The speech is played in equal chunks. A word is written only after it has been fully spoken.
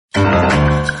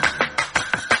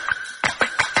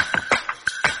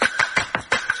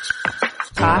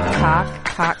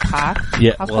talk?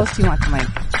 Yeah. How close do you want the mic?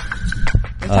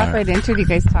 Do you talk right into it? Or do you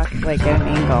guys talk like at an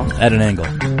angle? At an angle.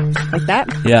 Like that?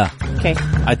 Yeah. Okay.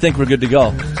 I think we're good to go.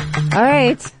 All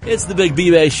right. It's the Big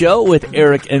B-Bay Show with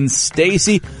Eric and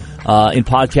Stacey in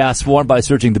podcast form by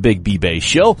searching the Big B-Bay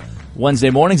Show. Wednesday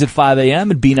mornings at 5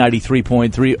 a.m. at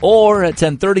B93.3 or at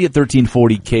 10:30 at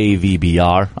 1340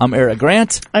 KVBR. I'm Eric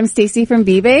Grant. I'm Stacey from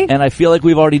B-Bay. And I feel like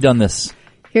we've already done this.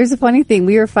 Here's the funny thing.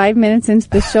 We were 5 minutes into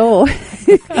the show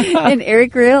and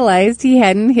Eric realized he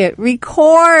hadn't hit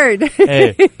record.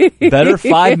 Hey, better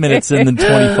 5 minutes in than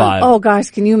 25. Oh gosh,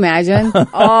 can you imagine?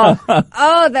 Oh,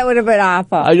 that would have been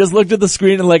awful. I just looked at the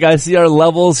screen and I see our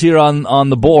levels here on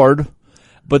the board.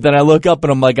 But then I look up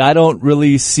and I'm like, I don't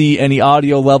really see any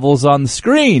audio levels on the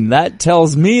screen. That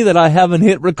tells me that I haven't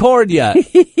hit record yet.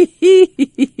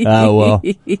 Oh, well.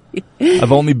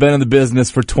 I've only been in the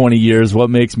business for 20 years. What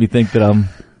makes me think that I'm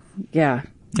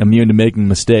immune to making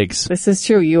mistakes? This is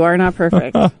true. You are not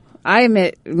perfect. I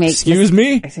make Excuse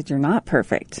me? I said, you're not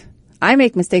perfect. I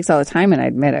make mistakes all the time and I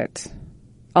admit it.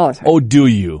 All the time. Oh, do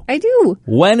you? I do.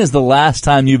 When is the last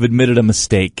time you've admitted a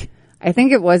mistake? I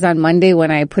think it was on Monday when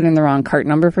I put in the wrong cart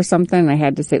number for something and I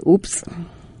had to say, oops,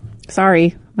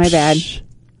 sorry, my bad. Okay.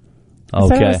 I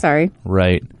said I was sorry.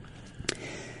 Right.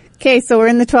 Okay, so we're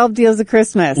in the 12 deals of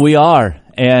Christmas. We are.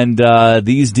 And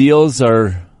these deals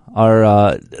are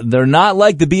they're not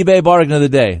like the B-Bay bargain of the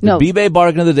day. The B-Bay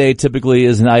bargain of the day typically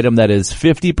is an item that is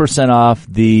 50% off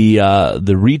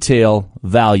the retail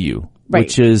value, right,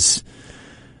 which is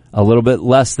a little bit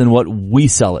less than what we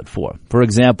sell it for. For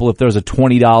example, if there's a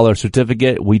 $20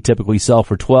 certificate, we typically sell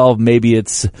for $12. Maybe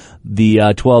it's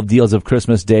the 12 deals of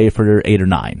Christmas Day for $8 or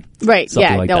 $9. Right.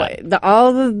 Something yeah. like that.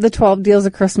 All the 12 deals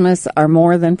of Christmas are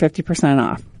more than 50%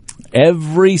 off.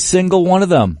 Every single one of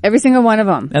them. Every single one of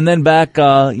them. And then back,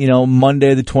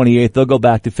 Monday the 28th, they'll go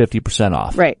back to 50%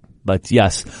 off. Right. But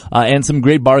yes, and some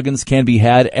great bargains can be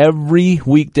had every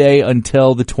weekday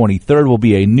until the 23rd will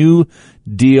be a new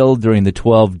deal during the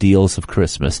 12 deals of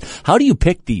Christmas. How do you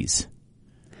pick these?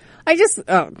 I just,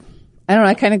 I don't know,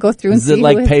 I kind of go through and see. Is it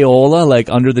like payola, like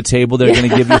under the table they're going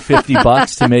to give you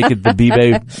 $50 to make it the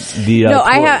B-Bay,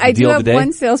 I do have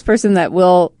one salesperson that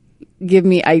will give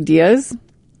me ideas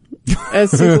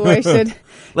as to who I should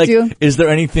do. Is there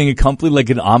anything accompanied, like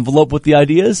an envelope with the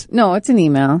ideas? No, it's an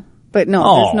email. But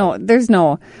no, there's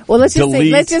no. Well, let's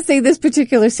just say this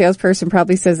particular salesperson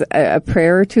probably says a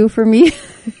prayer or two for me,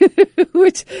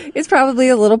 which is probably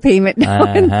a little payment now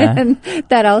and then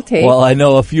that I'll take. Well, I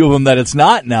know a few of them that it's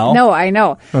not now. No, I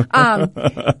know.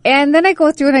 And then I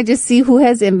go through and I just see who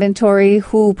has inventory,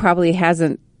 who probably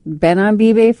hasn't been on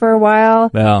B-Bay for a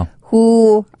while. Yeah.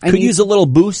 Who could use a little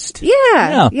boost.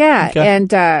 Yeah. Okay.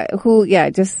 And who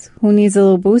needs a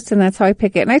little boost, and that's how I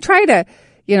pick it. And I try to,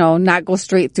 not go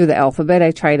straight through the alphabet.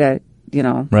 I try to,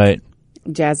 right,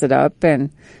 jazz it up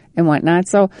and whatnot.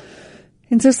 So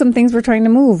some things we're trying to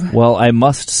move. Well, I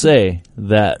must say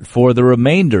that for the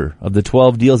remainder of the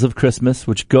 12 deals of Christmas,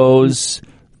 which goes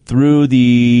through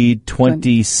the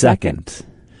 22nd,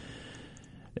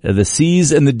 the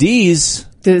C's and the D's.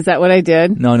 Is that what I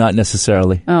did? No, not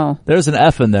necessarily. Oh. There's an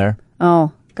F in there.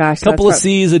 Oh, gosh. Couple of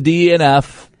C's, a D, and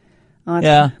F. Oh,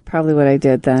 that's probably what I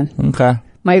did then. Okay.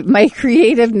 My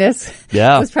creativeness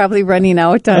was probably running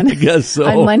out on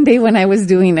Monday when I was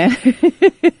doing it.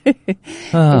 It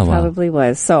probably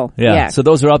was. So, yeah. So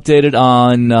those are updated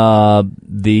on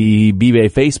the B-Bay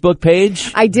Facebook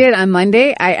page. I did on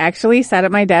Monday. I actually sat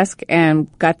at my desk and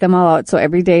got them all out. So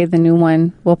every day the new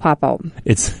one will pop out.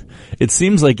 It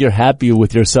seems like you're happy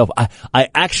with yourself. I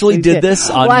actually did this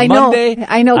on Monday.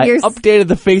 I know. I updated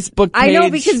the Facebook page. I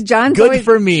know, because John's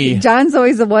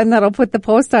always the one that'll put the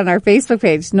post on our Facebook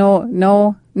page.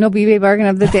 No B-Bay bargain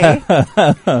of the day.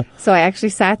 So I actually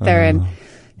sat there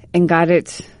and got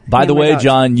it. By the way,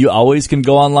 John, you always can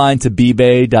go online to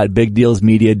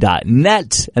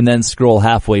bbay.bigdealsmedia.net and then scroll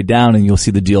halfway down and you'll see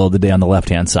the deal of the day on the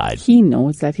left-hand side. He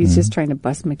knows that. He's just trying to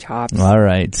bust my chops. All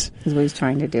right. Is what he's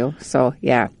trying to do. So,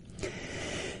 yeah.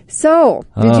 So,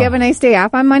 did you have a nice day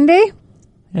off on Monday?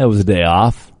 Yeah, it was a day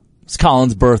off. It's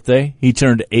Colin's birthday. He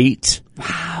turned 8.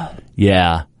 Wow.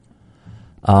 Yeah.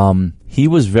 He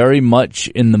was very much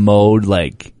in the mode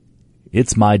like,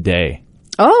 it's my day.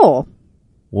 Oh.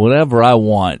 Whatever I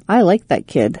want. I like that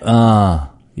kid.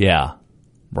 Yeah.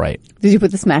 Right. Did you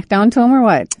put the smack down to him or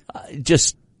what?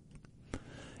 Just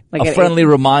like a friendly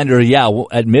reminder. Yeah.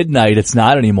 At midnight, it's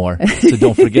not anymore. So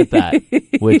don't forget that,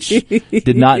 which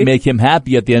did not make him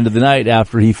happy at the end of the night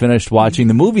after he finished watching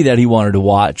the movie that he wanted to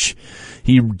watch.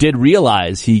 He did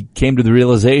realize, he came to the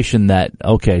realization that,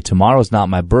 okay, tomorrow's not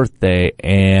my birthday,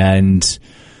 and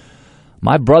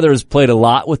my brother has played a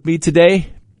lot with me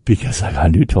today because I got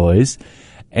new toys.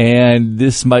 And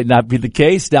this might not be the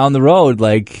case down the road.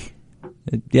 Like,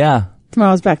 yeah.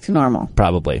 Tomorrow's back to normal.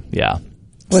 Probably, yeah.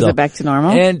 Was it back to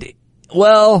normal? And,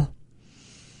 well,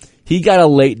 he got a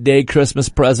late day Christmas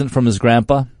present from his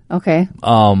grandpa. Okay.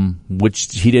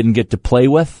 Which he didn't get to play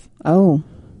with. Oh.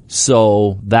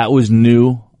 So that was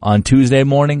new on Tuesday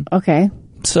morning. Okay.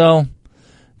 So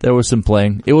there was some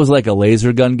playing. It was like a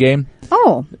laser gun game.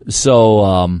 Oh.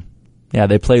 So, yeah,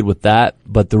 they played with that,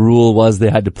 but the rule was they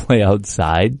had to play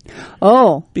outside.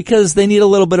 Oh. Because they need a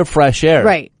little bit of fresh air.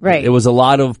 Right, right. It was a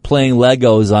lot of playing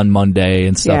Legos on Monday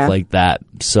and stuff like that.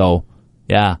 So,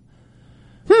 yeah.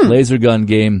 Laser gun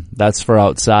game, that's for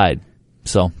outside.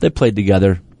 So they played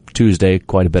together Tuesday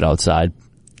quite a bit outside.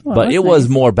 Well, but it was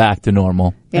more back to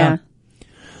normal. Yeah.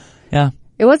 Yeah.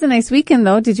 It was a nice weekend,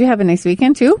 though. Did you have a nice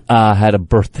weekend, too? Had a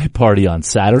birthday party on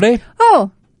Saturday.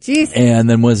 Oh, jeez. And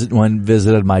then went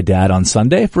visited my dad on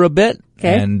Sunday for a bit.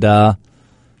 Okay. And, yeah.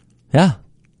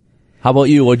 How about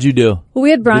you? What'd you do? Well, we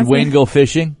had Bronson. Did Wayne go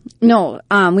fishing? No.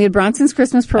 We had Bronson's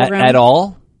Christmas program. At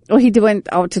all? Well, he went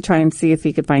out to try and see if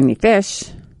he could find any fish.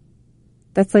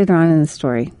 That's later on in the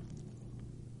story.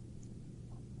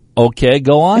 Okay,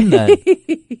 go on then.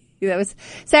 That was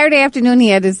Saturday afternoon. He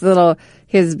had his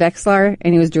Vexlar,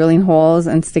 and he was drilling holes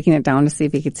and sticking it down to see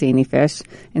if he could see any fish.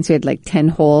 And so he had like 10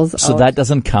 holes. So that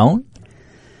doesn't count?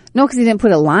 No, because he didn't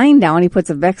put a line down. He puts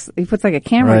like a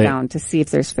camera down to see if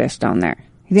there's fish down there.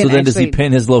 So then does he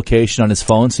pin his location on his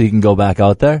phone so he can go back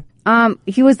out there?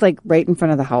 He was like right in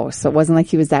front of the house, so it wasn't like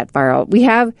he was that far out.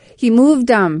 He moved,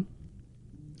 I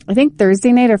think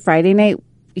Thursday night or Friday night,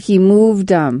 he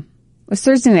moved, it was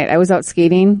Thursday night. I was out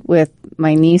skating with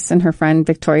my niece and her friend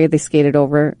Victoria. They skated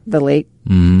over the lake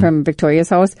from Victoria's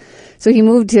house. So he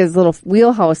moved his little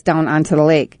wheelhouse down onto the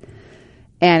lake.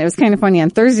 And it was kind of funny on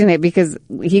Thursday night because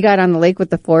he got on the lake with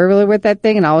the four-wheeler with that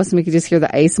thing, and all of a sudden we could just hear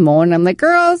the ice mowing. I'm like,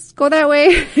 girls, go that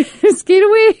way. Skate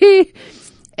away.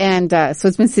 And so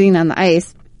it's been sitting on the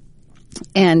ice.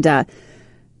 And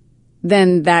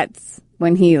then that's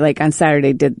when he, like, on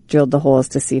Saturday drilled the holes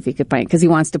to see if he could find it, because he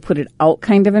wants to put it out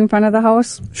kind of in front of the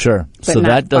house. Sure. So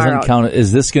that doesn't count.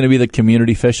 Is this going to be the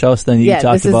community fish house then you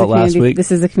talked about last week?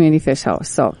 This is the community fish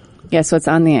house. So, yeah, so it's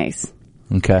on the ice.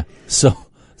 Okay. So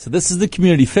this is the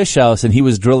community fish house, and he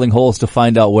was drilling holes to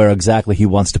find out where exactly he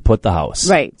wants to put the house.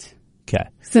 Right. Okay.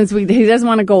 Since he doesn't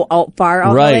want to go far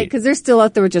out the lake, because they're still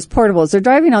out there with just portables. They're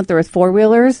driving out there with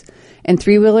four-wheelers and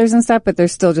three-wheelers and stuff, but they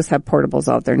still just have portables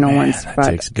out there. That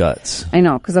takes guts. I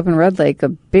know, because up in Red Lake, a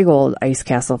big old ice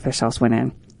castle fish house went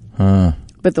in.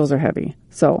 But those are heavy.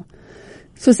 So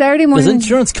Saturday morning. Does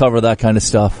insurance cover that kind of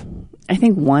stuff? I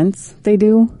think once they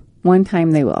do. One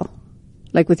time they will.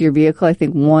 Like with your vehicle, I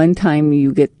think one time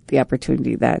you get the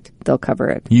opportunity that they'll cover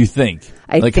it. You think?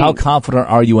 I think. How confident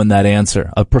are you in that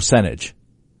answer? A percentage?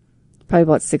 Probably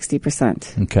about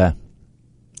 60%. Okay.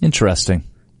 Interesting.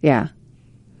 Yeah.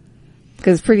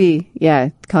 Because it's pretty,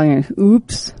 calling it,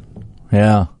 oops.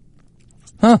 Yeah.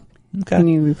 Huh. Okay. Can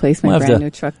you replace my brand new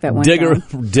truck that went down?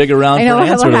 Dig around for an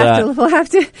answer to that. We'll have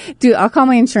to I'll call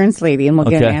my insurance lady and we'll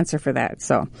get an answer for that.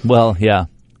 So. Well, yeah.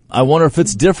 I wonder if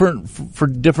it's different for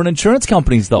different insurance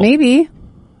companies, though. Maybe.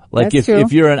 Like if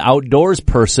you're an outdoors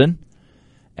person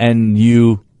and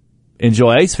you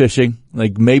enjoy ice fishing,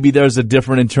 like maybe there's a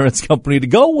different insurance company to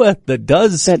go with that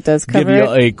does cover give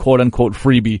you a quote unquote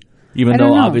freebie, even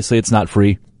though obviously it's not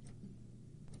free.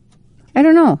 I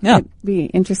don't know. Yeah. It'd be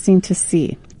interesting to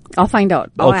see. I'll find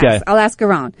out. Okay. I'll ask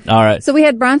around. All right. So we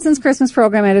had Bronson's Christmas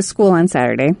program at his school on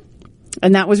Saturday,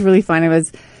 and that was really fun.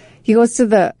 He goes to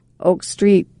the Oak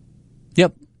Street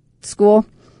school,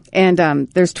 and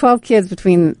there's 12 kids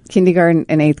between kindergarten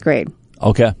and 8th grade.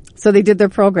 Okay. So they did their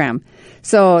program.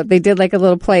 So they did like a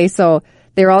little play. So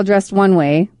they were all dressed one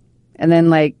way, and then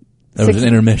like there was an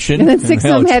intermission, and then six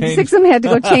of them had to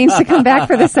go change to come back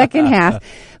for the second half.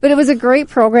 But it was a great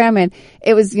program, and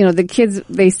it was, the kids,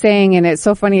 they sang, and it's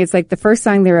so funny. It's like the first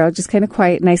song they were all just kind of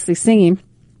quiet, nicely singing.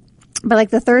 But like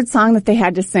the third song that they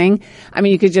had to sing, I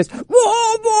mean, you could just, whoa,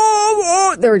 whoa,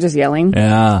 whoa, they were just yelling.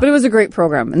 Yeah. But it was a great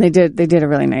program, and they did a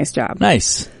really nice job.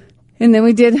 Nice. And then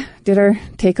we did our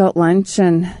takeout lunch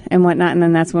and whatnot, and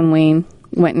then that's when Wayne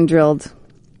went and drilled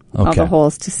all the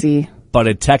holes to see. But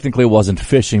it technically wasn't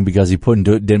fishing because he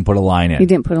didn't put a line in. He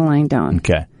didn't put a line down.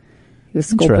 Okay. He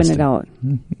was scoping it out.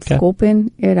 Okay.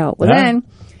 Scoping it out. Well, then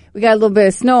we got a little bit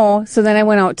of snow, so then I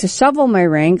went out to shovel my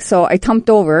rink, so I tumped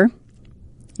over.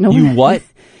 No, you what?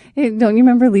 Don't you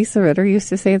remember Lisa Ritter used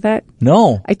to say that?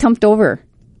 No. I tumped over.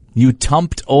 You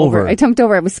tumped over? I tumped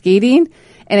over. I was skating,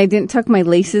 and I didn't tuck my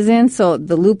laces in, so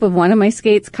the loop of one of my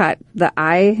skates caught the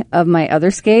eye of my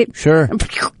other skate. Sure.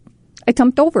 I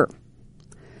tumped over.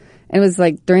 And it was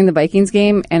like during the Vikings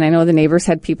game, and I know the neighbors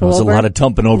had people over. There was a lot of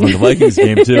tumping over in the Vikings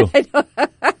game, too.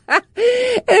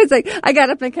 And it's like, I got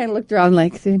up and kind of looked around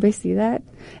like, did anybody see that?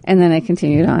 And then I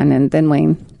continued on, and then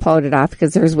Wayne plowed it off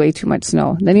because there was way too much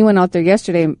snow. Then he went out there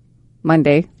yesterday,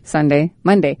 Monday,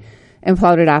 and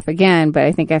plowed it off again, but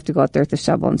I think I have to go out there with the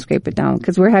shovel and scrape it down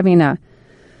because we're having a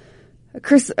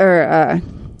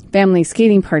family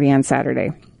skating party on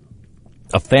Saturday.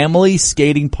 A family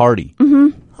skating party?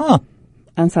 Mm-hmm. Huh.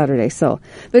 On Saturday. So,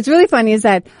 but it's really funny is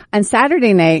that on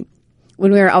Saturday night,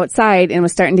 when we were outside and it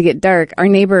was starting to get dark, our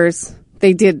neighbors,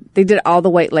 they did all the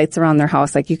white lights around their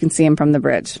house. Like you can see them from the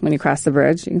bridge. When you cross the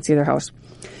bridge, you can see their house.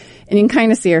 And you can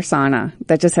kind of see our sauna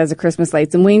that just has the Christmas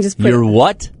lights. And Wayne just put your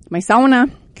what? My sauna.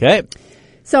 Okay.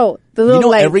 So the little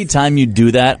lights. Every time you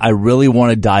do that, I really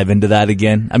want to dive into that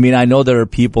again. I mean, I know there are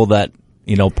people that,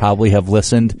 probably have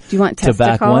listened do you want to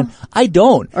back call? one. I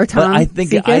don't. Or Tom? But I think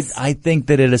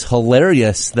that it is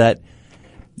hilarious that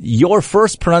your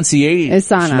first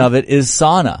pronunciation of it is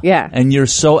sauna. Yeah. And you're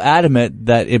so adamant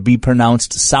that it be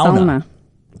pronounced sauna.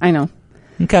 I know.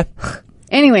 Okay.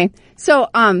 Anyway, so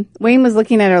Wayne was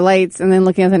looking at our lights and then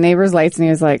looking at the neighbor's lights, and he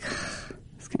was like,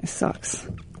 this kind of sucks.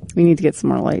 We need to get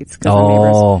some more lights.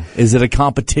 Oh, is it a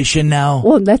competition now?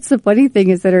 Well, that's the funny thing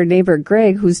is that our neighbor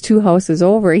Greg, who's 2 houses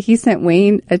over, he sent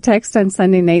Wayne a text on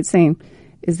Sunday night saying,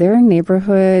 is there a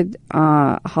neighborhood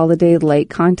holiday light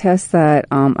contest that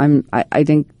I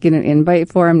didn't get an invite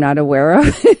for? I'm not aware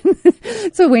of.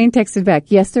 So Wayne texted back,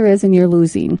 yes, there is, and you're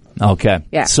losing. Okay.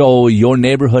 Yeah. So your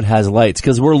neighborhood has lights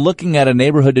because we're looking at a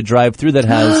neighborhood to drive through that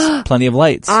has plenty of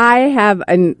lights. I have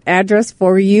an address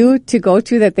for you to go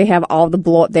to that they have all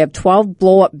the they have 12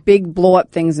 big blow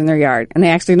up things in their yard, and they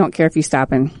actually don't care if you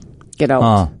stop and get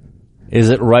out. Is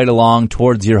it right along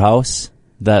towards your house?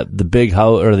 The big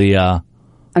house or the on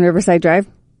Riverside Drive?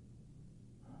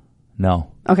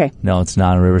 No. Okay. No, it's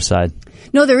not on Riverside.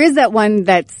 No, there is that one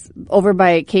that's over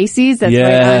by Casey's. That's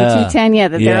right on 210. Yeah,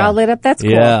 they're all lit up. That's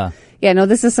cool. Yeah. Yeah, no,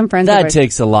 this is some friends. That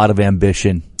takes a lot of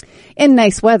ambition. In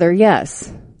nice weather,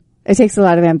 yes. It takes a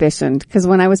lot of ambition. Because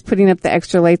when I was putting up the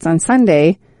extra lights on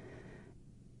Sunday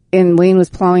and Wayne was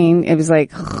plowing, it was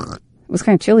like, it was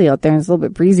kind of chilly out there and it's a little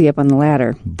bit breezy up on the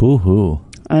ladder. Boo-hoo.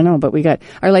 I know, but we got,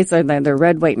 our lights are, they're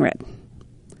red, white, and red.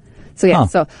 So yeah,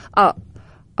 so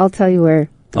I'll tell you where.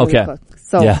 Okay.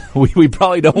 So yeah, we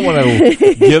probably don't want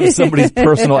to give somebody's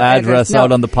personal address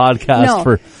out on the podcast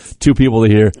for 2 people to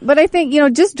hear. But I think,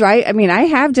 just drive. I mean, I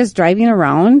have just driving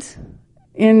around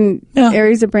in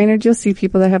areas of Brainerd, you'll see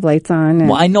people that have lights on.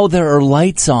 Well, I know there are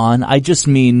lights on. I just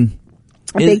mean,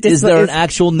 is there an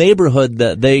actual neighborhood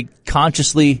that they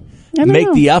consciously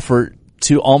make the effort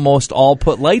to almost all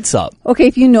put lights up? Okay,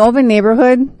 if you know of a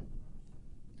neighborhood,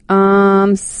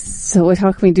 so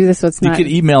how can we do this so it's not... You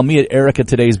could email me at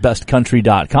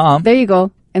ericatoday'sbestcountry.com. There you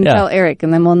go. And tell Eric,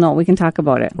 and then we'll know. We can talk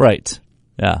about it. Right.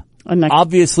 Yeah.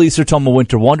 Obviously, Sertoma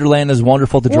Winter Wonderland is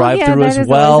wonderful to drive through as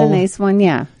well. That is a nice one,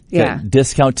 yeah. Yeah. Okay.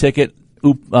 Discount ticket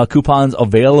coupons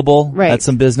available at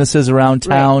some businesses around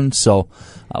town. Right. So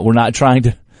we're not trying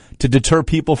to deter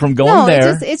people from going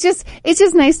there. It's just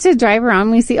nice to drive around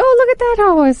and we see, oh, look at that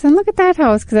house and look at that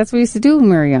house, because that's what we used to do when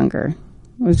we were younger.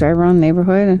 We would drive around the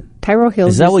neighborhood. Tyrell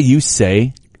Hills. Is that what you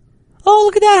say? Oh,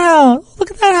 look at that house. Look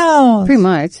at that house. Pretty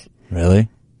much. Really?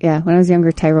 Yeah. When I was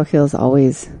younger, Tyrell Hills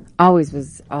always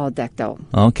was all decked out.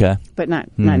 Okay. But not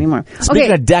anymore.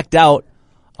 Speaking of decked out,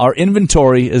 our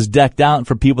inventory is decked out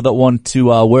for people that want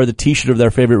to wear the T-shirt of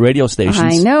their favorite radio stations.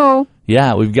 I know.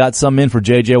 Yeah, we've got some in for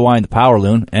JJY and the Power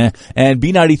Loon. And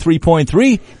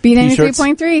B93.3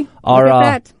 B93.3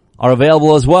 are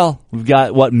available as well. We've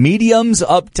got, mediums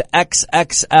up to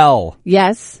XXL.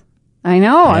 Yes. I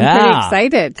know. I'm pretty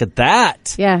excited. Look at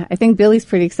that. Yeah, I think Billy's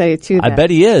pretty excited too. I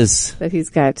bet he is. That he's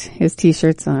got his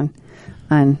T-shirts on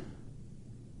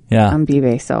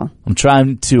B-Bay, so. I'm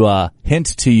trying to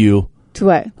hint to you. To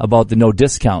what? About the no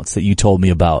discounts that you told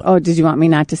me about. Oh, did you want me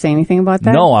not to say anything about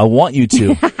that? No, I want you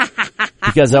to.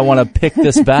 Because I want to pick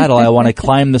this battle. I want to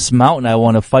climb this mountain. I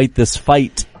want to fight this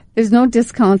fight. There's no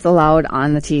discounts allowed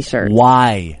on the T-shirt.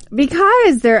 Why?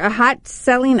 Because they're a hot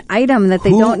selling item that they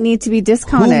don't need to be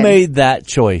discounted. Who made that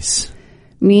choice?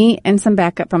 Me and some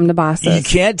backup from the bosses. You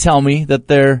can't tell me that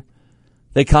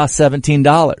they cost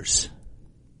 $17.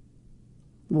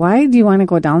 Why do you want to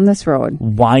go down this road?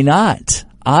 Why not?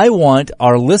 I want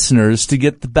our listeners to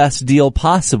get the best deal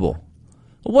possible.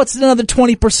 What's another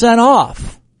 20%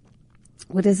 off?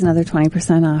 What is another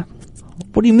 20% off?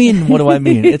 What do you mean? What do I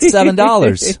mean? It's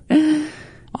 $7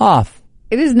 off.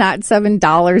 It is not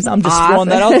 $7 I'm just throwing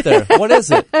that out there. What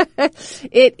is it?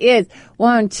 It is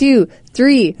 1, 2,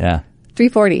 3. Yeah.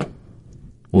 $3.40.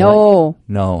 What?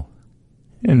 No,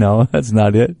 that's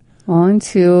not it. 1,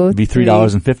 2, It'd be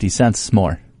 $3.50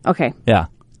 more. Okay. Yeah.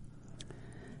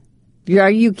 Are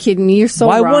you kidding me? You're so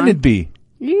wrong. Why wouldn't it be?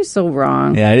 You're so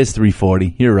wrong. Yeah, it is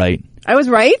 $3.40. You're right. I was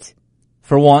right?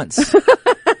 For once.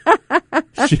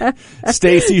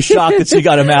 Stacey shocked that she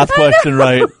got a math question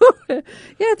right. Yeah,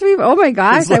 oh my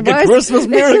gosh. It's like a Christmas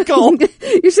miracle.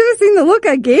 You should have seen the look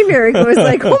I gave Eric. It was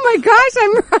like, oh my gosh,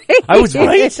 I'm right. I was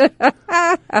right.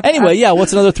 Anyway, yeah,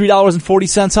 what's another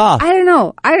 $3.40 off? I don't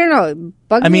know.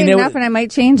 Bug me enough and I might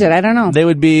change it. I don't know. They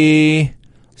would be,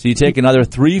 so you take another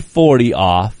 $3.40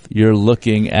 off, you're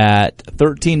looking at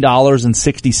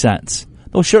 $13.60.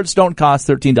 Those shirts don't cost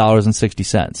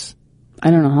 $13.60. I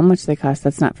don't know how much they cost.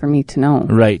 That's not for me to know.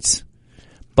 Right.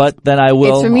 But then I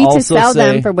will also It's for me to sell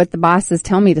them for what the bosses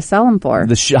tell me to sell them for.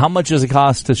 How much does it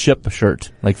cost to ship a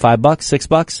shirt? Like $5,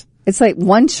 $6? It's like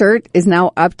one shirt is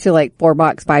now up to like $4,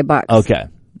 $5. Okay.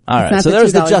 All right. So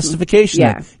there's the justification.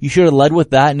 Yeah. You should have led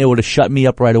with that and it would have shut me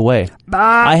up right away.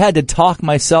 I had to talk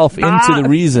myself into the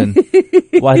reason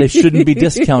why they shouldn't be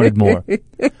discounted more.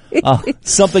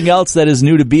 Something else that is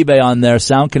new to B-Bay on there,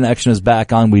 Sound Connection is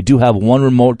back on. We do have one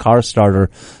remote car starter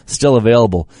still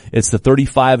available. It's the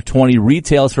 3520,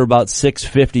 retails for about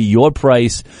 $650. Your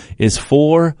price is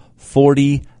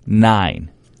 $449. And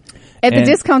the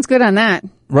discount's good on that.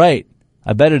 Right.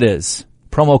 I bet it is.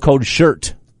 Promo code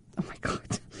SHIRT. Oh my God.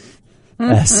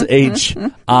 SHIRT.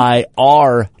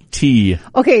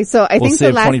 Okay, so I think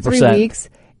the last 3 weeks,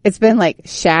 it's been like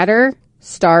shatter,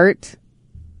 start,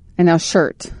 and now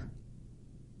shirt.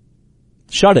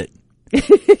 Shut it.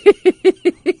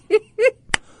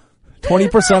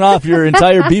 20% off your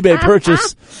entire B-Bay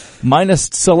purchase, minus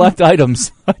select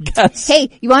items, I guess. Hey,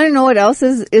 you want to know what else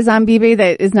is on B-Bay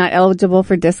that is not eligible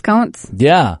for discounts?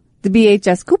 Yeah. The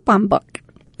BHS coupon book.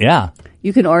 Yeah.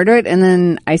 You can order it, and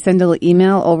then I send an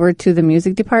email over to the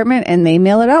music department, and they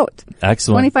mail it out.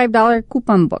 Excellent. $25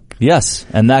 coupon book. Yes,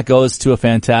 and that goes to a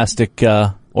fantastic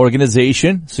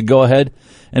organization, so go ahead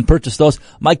and purchase those.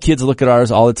 My kids look at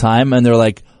ours all the time, and they're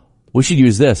like, we should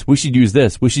use this, we should use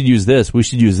this, we should use this, we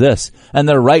should use this. And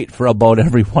they're right for about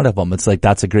every one of them. It's like,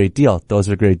 that's a great deal. Those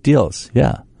are great deals.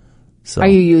 Yeah. So, are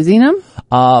you using them?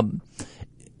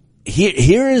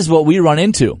 Here is what we run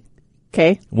into.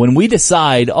 Okay. When we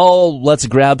decide, let's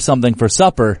grab something for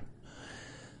supper,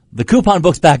 the coupon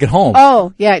book's back at home.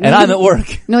 Oh, yeah. And I'm at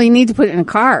work. No, you need to put it in a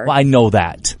car. Well, I know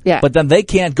that. Yeah. But then they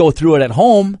can't go through it at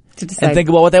home and think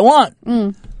about what they want.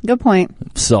 Good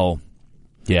point. So,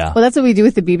 yeah. Well, that's what we do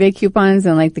with the B-Bay coupons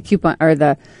and like the coupon or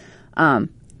the, and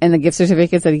the gift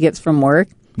certificates that he gets from work.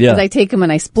 Yeah. Because I take them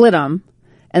and I split them.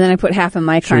 And then I put half in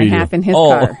my car and half in his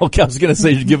car. Oh, okay. I was going to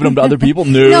say you're giving them to other people.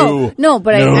 No.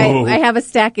 But I have a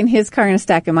stack in his car and a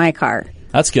stack in my car.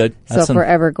 That's good. So if we're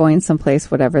ever going someplace,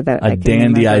 whatever that I can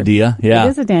dandy remember. idea. Yeah.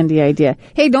 It is a dandy idea.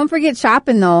 Hey, don't forget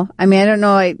shopping though. I mean, I don't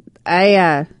know.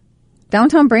 I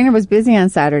downtown Brainerd was busy on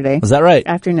Saturday. Was that right?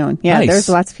 Afternoon. Yeah. Nice. There's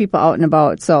lots of people out and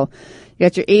about. So you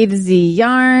got your A to Z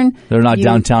yarn. They're not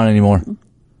downtown anymore.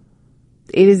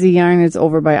 A to Z yarn is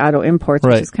over by Auto Imports,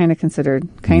 which is kind of considered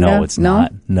No, it's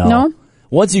not. No.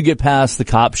 Once you get past the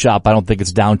cop shop, I don't think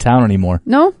it's downtown anymore.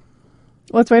 No?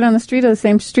 Well, it's right on the street, the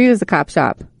same street as the cop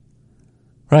shop.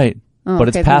 Right. But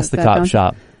it's past the cop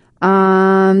shop.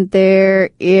 There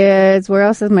is, where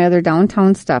else is my other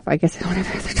downtown stuff? I guess I don't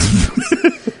have other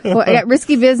downtown. Well, I got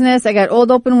Risky Business. I got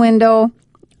Old Open Window.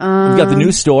 You've got the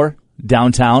new store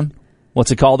downtown.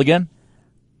 What's it called again?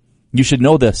 You should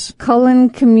know this.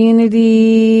 Cullen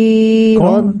Community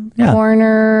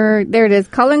Corner. There it is.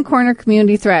 Cullen Corner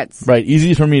Community Threats. Right.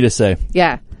 Easy for me to say.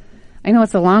 Yeah. I know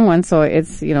it's a long one, so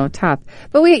it's, tough.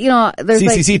 But there's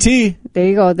CCCT. There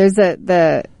you go. There's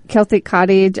the Celtic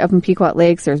Cottage up in Pequot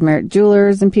Lakes. There's Merritt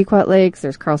Jewelers in Pequot Lakes.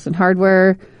 There's Carlson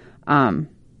Hardware, in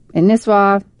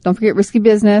Nisswa. Don't forget Risky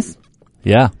Business.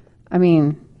 Yeah. I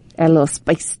mean, add a little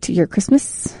spice to your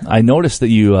Christmas. I noticed that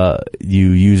you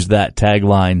used that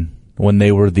tagline when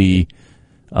they were the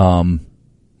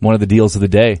one of the deals of the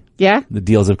day. Yeah. The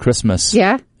deals of Christmas.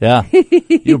 Yeah. Yeah.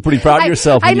 You were pretty proud of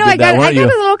yourself when you did that, weren't you? I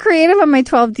got a little creative on my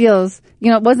 12 deals.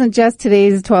 It wasn't just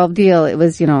today's 12 deal. It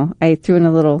was, I threw in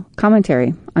a little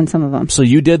commentary on some of them. So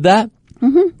you did that?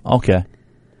 Mm-hmm. Okay.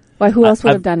 Why, who else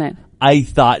would have done it? I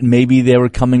thought maybe they were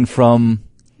coming from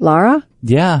Laura?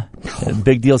 Yeah. No.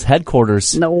 Big Deal's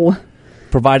headquarters. No.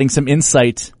 Providing some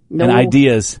insight and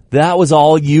ideas. That was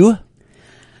all you?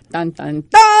 Dun, dun,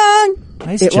 dun!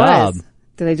 Nice job. Was.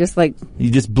 Did I just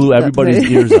You just blew everybody's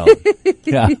ears out.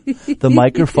 Yeah. The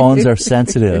microphones are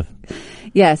sensitive.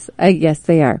 Yes. Yes,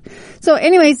 they are. So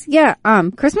anyways, yeah,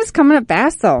 Christmas coming up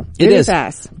fast though. It is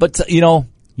fast. But,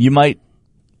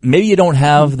 maybe you don't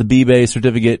have the B-Bay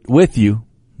certificate with you,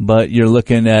 but you're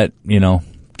looking at,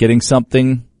 getting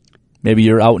something Maybe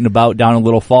you're out and about down in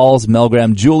Little Falls,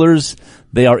 Melgram Jewelers.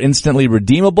 They are instantly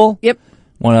redeemable. Yep.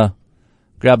 Want to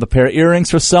grab a pair of earrings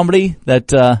for somebody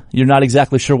that you're not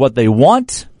exactly sure what they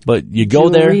want, but you go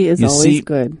there, is you always see,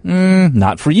 good.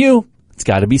 Not for you. It's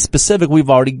got to be specific. We've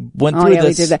already went through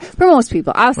this. We did that. For most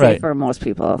people. I'll say for most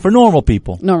people. For normal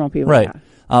people. Right.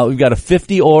 Yeah. We've got a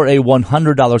 $50 or a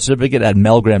 $100 certificate at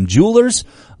Melgram Jewelers.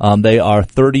 They are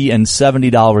 $30 and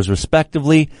 $70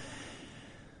 respectively.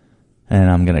 And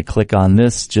I'm going to click on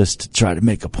this just to try to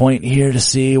make a point here to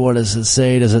see what does it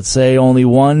say. Does it say only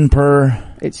one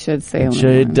per? It should say only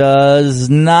one. It does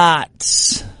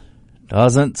not.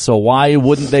 Doesn't. So why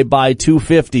wouldn't they buy two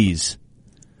 50s?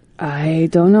 I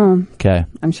don't know. Okay.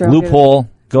 I'm sure. Loophole.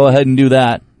 Go ahead and do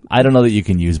that. I don't know that you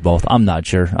can use both. I'm not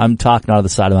sure. I'm talking out of the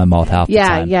side of my mouth half the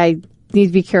time. Yeah. You need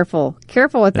to be careful.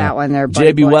 Careful with that one there,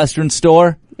 JB boy. Western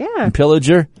Store. Yeah. In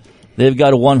Pillager. They've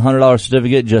got a $100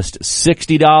 certificate, just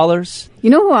 $60. You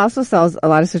know who also sells a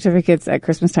lot of certificates at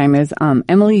Christmas time is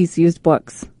Emily's Used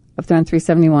Books up there on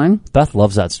 371. Beth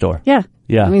loves that store. Yeah.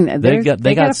 Yeah. I mean,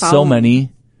 they got so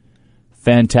many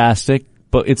fantastic,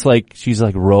 but it's like she's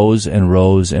like rows and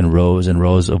rows and rows and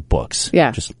rows of books.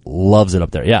 Yeah. Just loves it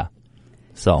up there. Yeah.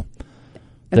 So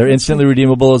they're instantly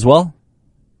redeemable as well?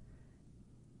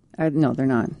 No, they're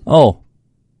not. Oh.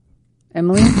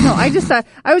 Emily? No, I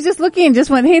was just looking and just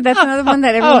went, hey, that's another one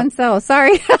that everyone sells.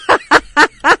 Sorry.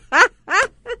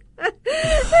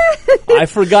 I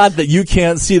forgot that you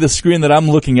can't see the screen that I'm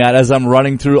looking at as I'm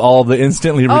running through all the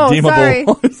instantly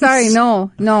redeemable. Sorry.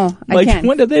 No, I can't.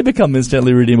 When did they become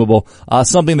instantly redeemable?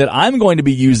 Something that I'm going to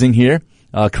be using here,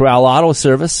 Corral Auto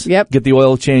Service. Yep. Get the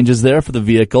oil changes there for the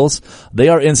vehicles. They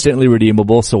are instantly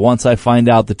redeemable. So once I find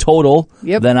out the total,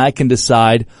 then I can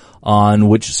decide on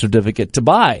which certificate to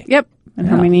buy. Yep. And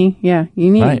how many, you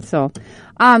need. Right. So,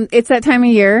 it's that time of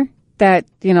year that,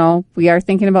 we are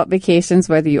thinking about vacations,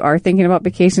 whether you are thinking about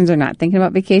vacations or not thinking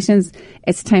about vacations.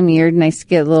 It's time of year. Nice to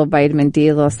get a little vitamin D,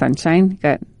 a little sunshine.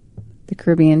 Got the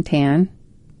Caribbean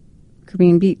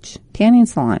Beach Tanning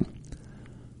Salon.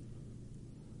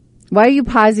 Why are you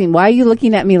pausing? Why are you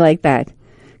looking at me like that?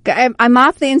 I'm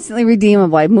off the instantly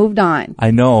redeemable. I've moved on.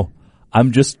 I know.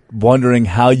 I'm just wondering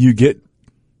how you get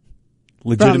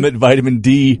legitimate vitamin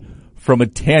D from a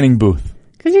tanning booth.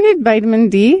 Because you get vitamin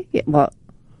D. Yeah, well,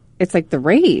 it's like the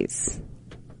rays.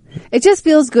 It just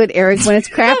feels good, Eric, when it's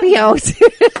crappy out.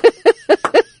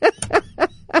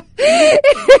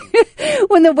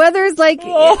 When the weather's like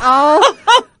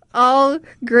all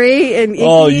gray and icky.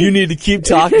 Oh, you need to keep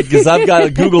talking because I've got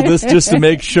to Google this just to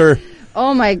make sure.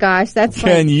 Oh my gosh, that's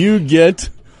Can you get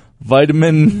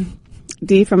vitamin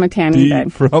D from a tanning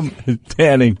bed? From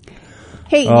tanning.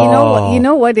 Hey, you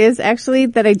know what is actually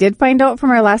that I did find out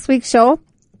from our last week's show?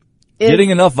 Getting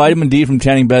enough vitamin D from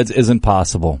tanning beds isn't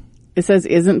possible. It says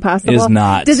isn't possible? Is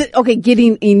not.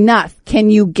 Getting enough. Can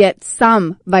you get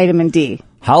some vitamin D?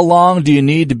 How long do you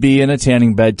need to be in a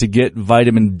tanning bed to get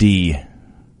vitamin D?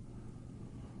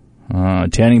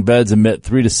 Tanning beds emit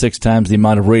 3 to 6 times the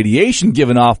amount of radiation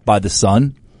given off by the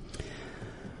sun.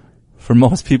 For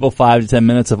most people, 5 to 10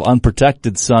 minutes of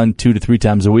unprotected sun 2 to 3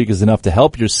 times a week is enough to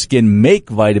help your skin make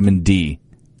vitamin D.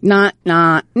 Nah.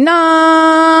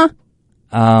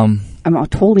 I'm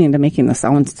totally into making the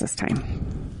sounds this time.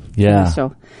 Yeah.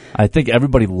 So I think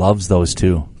everybody loves those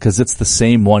too, because it's the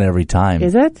same one every time.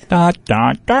 Is it? Da,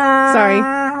 da, da. Sorry.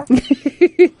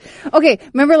 Okay,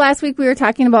 remember last week we were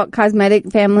talking about cosmetic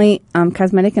and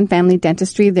family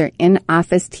dentistry, their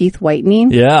in-office teeth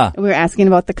whitening? Yeah. We were asking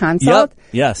about the consult. Yep.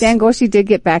 Yes. Dan Goshi did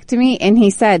get back to me, and he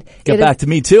said... Get back to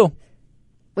me too.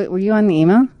 Wait, were you on the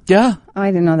email? Yeah. Oh, I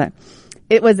didn't know that.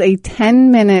 It was a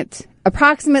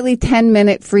approximately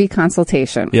 10-minute free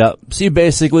consultation. Yeah. So you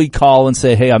basically call and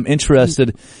say, hey, I'm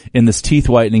interested in this teeth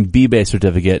whitening B-Bay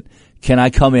certificate. Can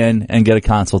I come in and get a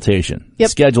consultation?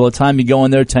 Yep. Schedule a time. You go in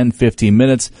there, 10, 15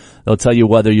 minutes. They'll tell you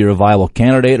whether you're a viable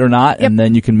candidate or not, and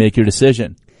then you can make your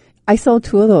decision. I sold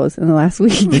 2 of those in the last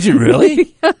week. Did you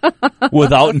really?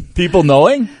 Without people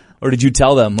knowing? Or did you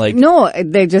tell them? No,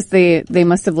 they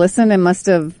must have listened and must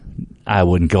have... I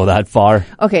wouldn't go that far.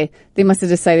 Okay, they must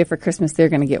have decided for Christmas they're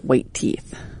going to get white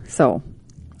teeth. So,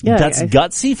 yeah. That's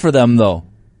gutsy for them, though,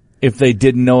 if they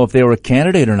didn't know if they were a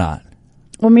candidate or not.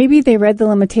 Well, maybe they read the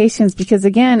limitations because,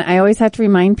 again, I always have to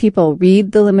remind people,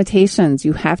 read the limitations.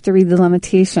 You have to read the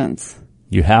limitations.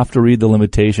 You have to read the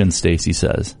limitations, Stacey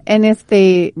says. And if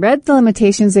they read the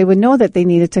limitations, they would know that they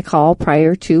needed to call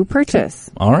prior to purchase.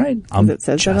 All right. It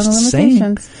says that on the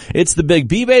limitations. Saying. It's the Big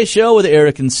B-Bay Show with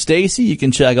Eric and Stacey. You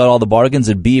can check out all the bargains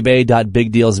at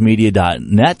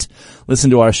bbay.bigdealsmedia.net.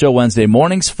 Listen to our show Wednesday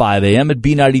mornings, 5 a.m. at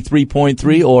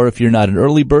B93.3, or if you're not an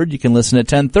early bird, you can listen at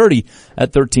 10:30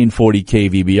 at 1340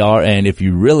 KVBR. And if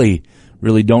you really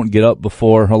don't get up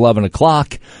before 11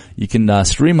 o'clock, you can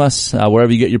stream us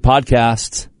wherever you get your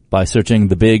podcasts by searching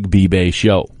The Big B-Bay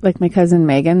Show. Like my cousin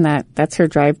Megan, that's her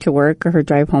drive to work or her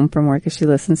drive home from work as she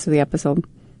listens to the episode.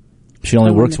 She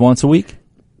only works once a week?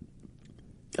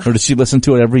 Or does she listen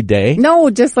to it every day? No,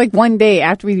 just like one day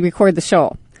after we record the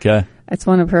show. Okay. That's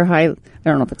one of her I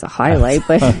don't know if it's a highlight,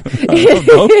 but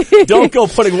don't go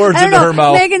putting words into her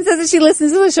mouth. Megan says that she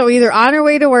listens to the show either on her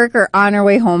way to work or on her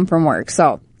way home from work.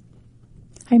 So,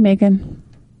 hi, Megan.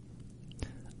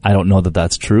 I don't know that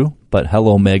that's true, but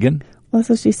hello, Megan. Well, that's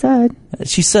what she said.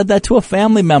 She said that to a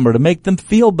family member to make them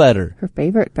feel better. Her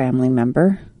favorite family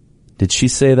member. Did she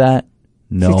say that?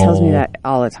 No. She tells me that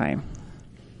all the time.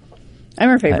 I'm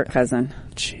her favorite cousin.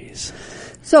 Jeez.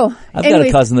 So, I've got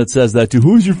a cousin that says that too.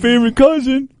 Who's your favorite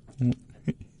cousin?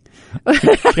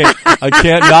 I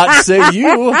can't not say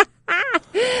you.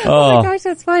 Oh my gosh,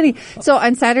 that's funny. So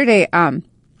on Saturday,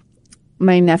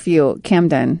 my nephew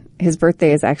Camden, his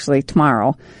birthday is actually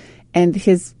tomorrow, and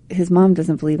his mom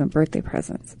doesn't believe in birthday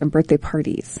presents and birthday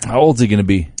parties. How old's he going to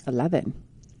be? 11.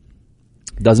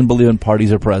 Doesn't believe in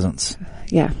parties or presents.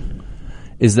 Yeah.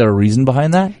 Is there a reason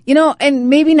behind that? And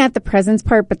maybe not the presents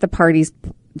part, but the parties.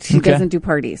 She doesn't do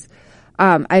parties.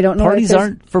 I don't know. Parties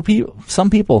aren't for some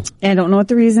people. I don't know what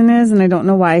the reason is, and I don't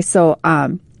know why. So,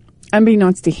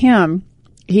 unbeknownst to him,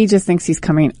 he just thinks he's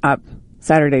coming up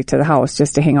Saturday to the house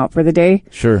just to hang out for the day.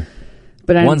 Sure.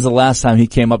 But when's the last time he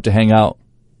came up to hang out?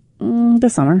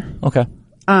 This summer. Okay.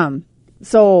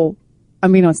 So,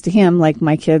 unbeknownst to him, like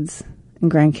my kids and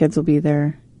grandkids will be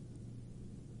there.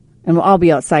 And we'll all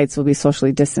be outside, so we'll be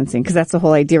socially distancing. Because that's the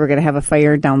whole idea. We're going to have a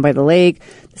fire down by the lake.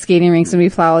 The skating rink's going to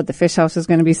be plowed. The fish house is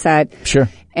going to be set. Sure.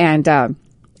 And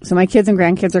so my kids and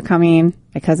grandkids are coming.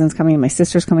 My cousin's coming. My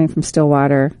sister's coming from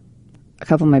Stillwater. A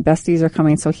couple of my besties are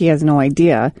coming, so he has no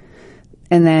idea.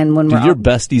 And then when Do your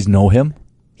besties know him?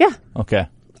 Yeah. Okay.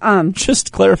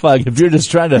 Just clarifying, if you're just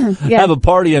trying to have a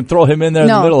party and throw him in there in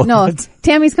the middle. No,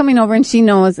 Tammy's coming over and she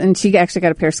knows, and she actually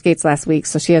got a pair of skates last week,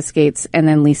 so she has skates, and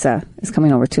then Lisa is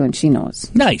coming over too, and she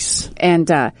knows. Nice. And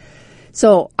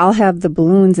so I'll have the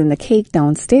balloons and the cake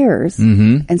downstairs,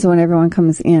 and so when everyone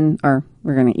comes in, or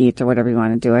we're going to eat or whatever you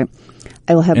want to do it,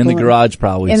 I will have in the garage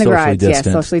probably, in the socially garage, distant.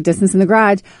 Yeah, socially distanced in the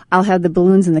garage. I'll have the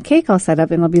balloons and the cake all set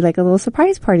up, and it'll be like a little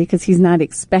surprise party because he's not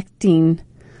expecting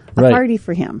a party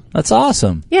for him. That's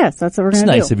awesome. Yes, that's what we're going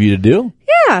to do. It's nice of you to do.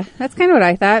 Yeah, that's kind of what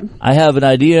I thought. I have an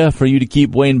idea for you to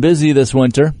keep Wayne busy this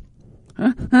winter.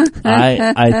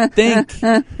 I think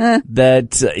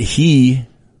that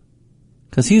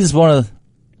because he's one of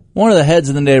the heads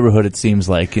of the neighborhood, it seems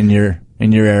like, in your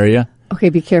area. Okay,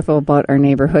 be careful about our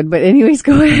neighborhood, but anyways,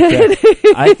 go ahead. Okay.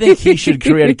 I think he should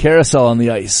create a carousel on the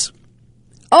ice.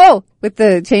 Oh, with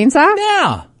the chainsaw?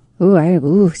 Yeah.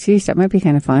 Sheesh, that might be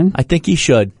kind of fun. I think he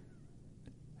should.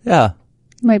 Yeah.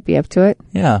 Might be up to it.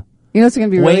 Yeah. You know what's going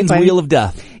to be really Wayne's fun? Wheel of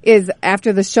Death. Is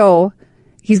after the show,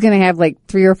 he's going to have like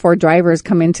 3 or 4 drivers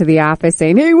come into the office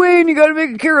saying, "Hey, Wayne, you got to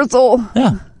make a carousel."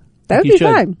 Yeah. That would be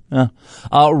fun. Yeah.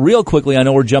 Real quickly, I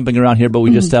know we're jumping around here, but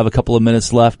we just have a couple of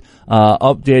minutes left.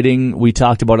 Updating, we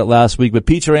talked about it last week, but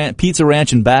Pizza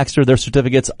Ranch and Baxter, their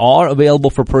certificates are available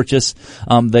for purchase.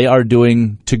 They are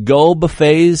doing to-go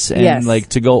buffets and like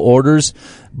to-go orders,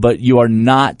 but you are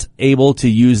not able to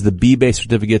use the B-Bay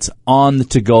certificates on the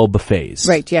to-go buffets.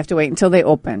 Right. You have to wait until they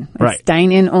open. It's right.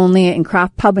 Dine-in only, and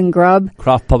Croft Pub and Grub.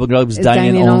 Croft Pub and Grub is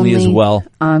dine-in only as well.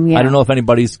 Yeah. I don't know if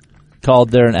anybody's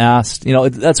called there and asked.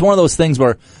 That's one of those things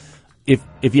where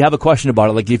if you have a question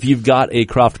about it, like if you've got a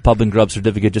Croft Pub and Grub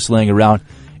certificate just laying around,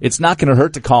 it's not going to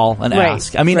hurt to call and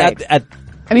ask. I mean,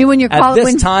 when you're calling at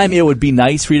this time, it would be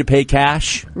nice for you to pay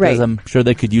cash, because I'm sure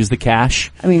they could use the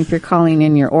cash. I mean, if you're calling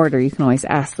in your order, you can always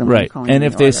ask them. Right, and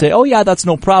if they say, "Oh yeah, that's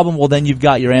no problem," well then you've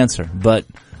got your answer. But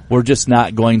we're just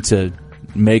not going to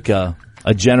make a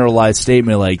generalized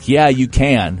statement like, yeah, you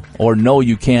can, or no,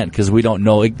 you can't, because we don't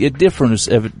know. It differs.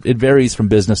 It varies from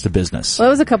business to business. Well,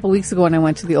 it was a couple weeks ago when I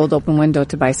went to the old open window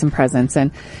to buy some presents,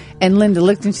 and Linda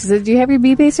looked and she said, "Do you have your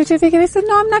B-Bay certificate?" I said,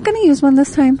 "No, I'm not going to use one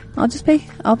this time.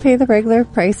 I'll pay the regular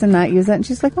price and not use it." And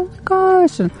she's like, "Oh my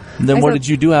gosh." And then what did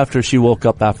you do after she woke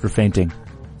up after fainting?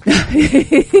 She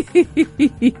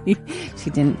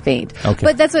didn't faint. Okay.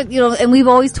 But that's what, and we've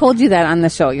always told you that on the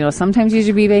show. Sometimes use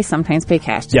your B-Bay, sometimes pay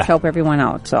cash. Just help everyone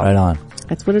out. So. Right on.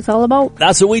 That's what it's all about.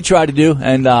 That's what we try to do,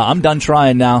 and I'm done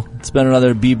trying now. It's been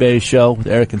another B-Bay show with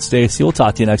Eric and Stacey. We'll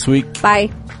talk to you next week.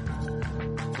 Bye.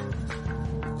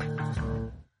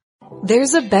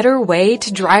 There's a better way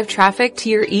to drive traffic to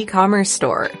your e-commerce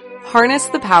store. Harness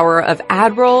the power of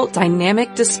ad roll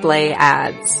dynamic display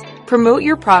ads. Promote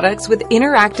your products with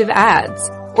interactive ads,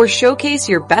 or showcase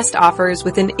your best offers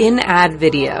with an in-ad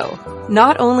video.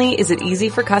 Not only is it easy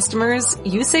for customers,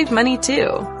 you save money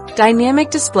too.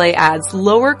 Dynamic display ads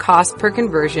lower cost per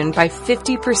conversion by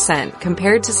 50%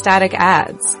 compared to static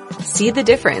ads. See the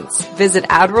difference. Visit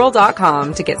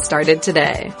adroll.com to get started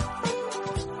today.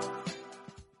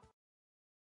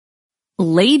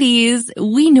 Ladies,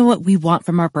 we know what we want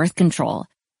from our birth control.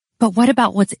 But what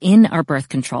about what's in our birth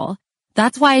control?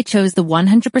 That's why I chose the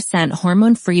 100%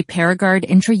 hormone-free Paragard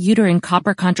intrauterine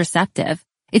copper contraceptive.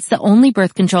 It's the only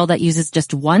birth control that uses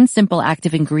just one simple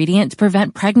active ingredient to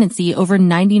prevent pregnancy over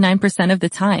 99% of the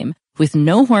time, with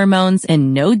no hormones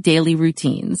and no daily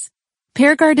routines.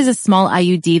 Paragard is a small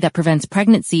IUD that prevents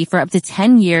pregnancy for up to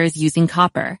 10 years using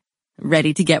copper.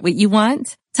 Ready to get what you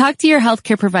want? Talk to your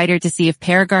healthcare provider to see if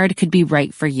Paragard could be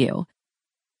right for you.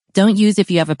 Don't use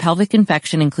if you have a pelvic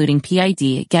infection including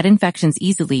PID, get infections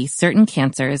easily, certain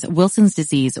cancers, Wilson's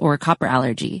disease, or a copper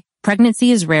allergy.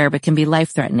 Pregnancy is rare but can be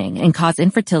life-threatening and cause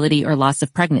infertility or loss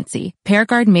of pregnancy.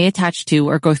 Paragard may attach to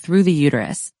or go through the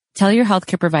uterus. Tell your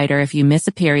healthcare provider if you miss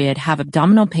a period, have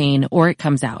abdominal pain, or it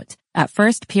comes out. At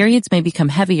first, periods may become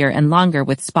heavier and longer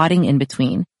with spotting in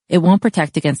between. It won't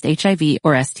protect against HIV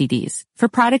or STDs. For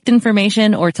product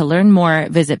information or to learn more,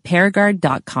 visit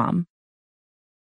Paragard.com.